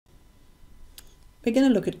we're going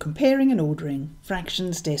to look at comparing and ordering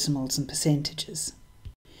fractions, decimals and percentages.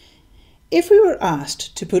 If we were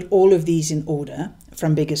asked to put all of these in order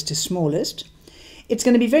from biggest to smallest, it's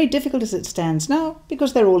going to be very difficult as it stands now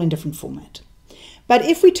because they're all in different format. But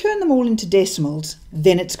if we turn them all into decimals,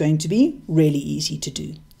 then it's going to be really easy to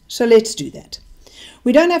do. So let's do that.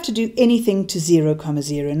 We don't have to do anything to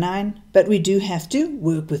 0,09, but we do have to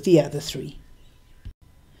work with the other three.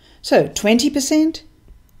 So 20%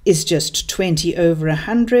 is just 20 over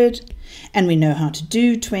 100, and we know how to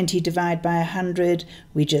do 20 divided by 100.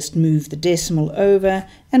 We just move the decimal over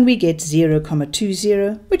and we get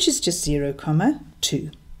 0,20, which is just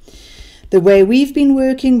 0,2. The way we've been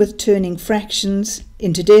working with turning fractions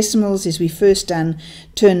into decimals is we first turn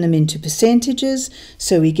them into percentages.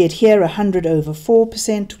 So we get here 100 over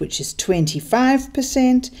 4%, which is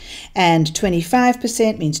 25%, and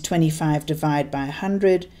 25% means 25 divided by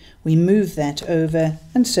 100. We move that over,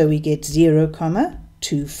 and so we get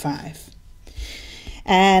 0,25.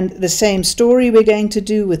 And the same story we're going to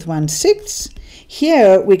do with 1/6.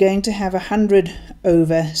 Here we're going to have 100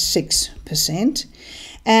 over 6%,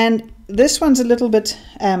 and this one's a little bit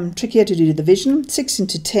trickier to do division. 6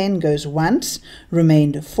 into 10 goes once,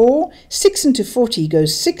 remainder 4. 6 into 40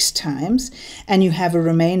 goes 6 times, and you have a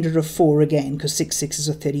remainder of 4 again, because 6 6s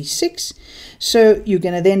are 36. So you're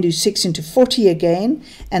going to then do 6 into 40 again,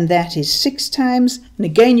 and that is 6 times. And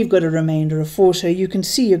again, you've got a remainder of 4, so you can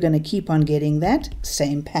see you're going to keep on getting that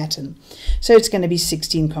same pattern. So it's going to be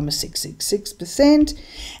 16,666%,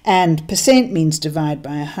 and percent means divide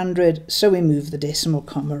by 100, so we move the decimal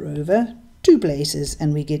comma over 2 places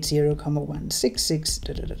and we get 0,166.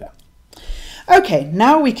 Okay,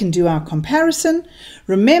 now we can do our comparison.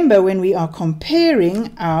 Remember, when we are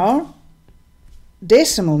comparing our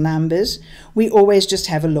decimal numbers, we always just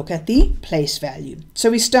have a look at the place value. So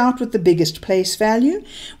we start with the biggest place value,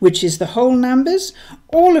 which is the whole numbers.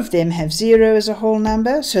 All of them have 0 as a whole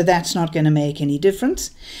number, so that's not going to make any difference.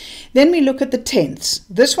 Then we look at the tenths.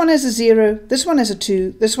 This one has a 0, this one has a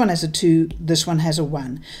 2, this one has a 2, this one has a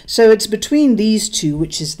 1. So it's between these two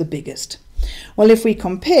which is the biggest. Well, if we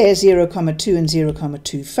compare 0,2 and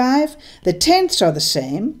 0,25, the tenths are the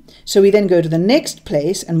same. So we then go to the next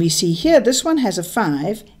place and we see here this one has a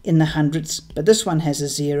 5 in the hundredths, but this one has a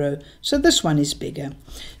 0, so this one is bigger.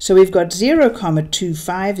 So we've got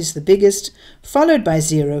 0,25 is the biggest, followed by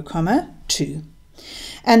 0,2.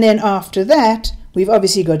 And then after that, we've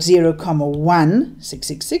obviously got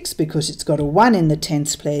 0,1666 because it's got a 1 in the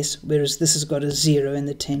tenths place, whereas this has got a 0 in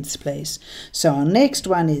the tenths place. So our next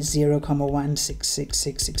one is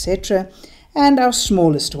 0,1666, etc. And our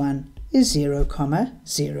smallest one is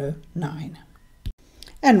 0,09.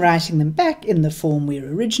 And writing them back in the form we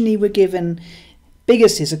originally were given,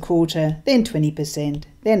 biggest is a quarter, then 20%,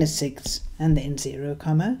 then a sixth, and then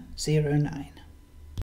 0,09.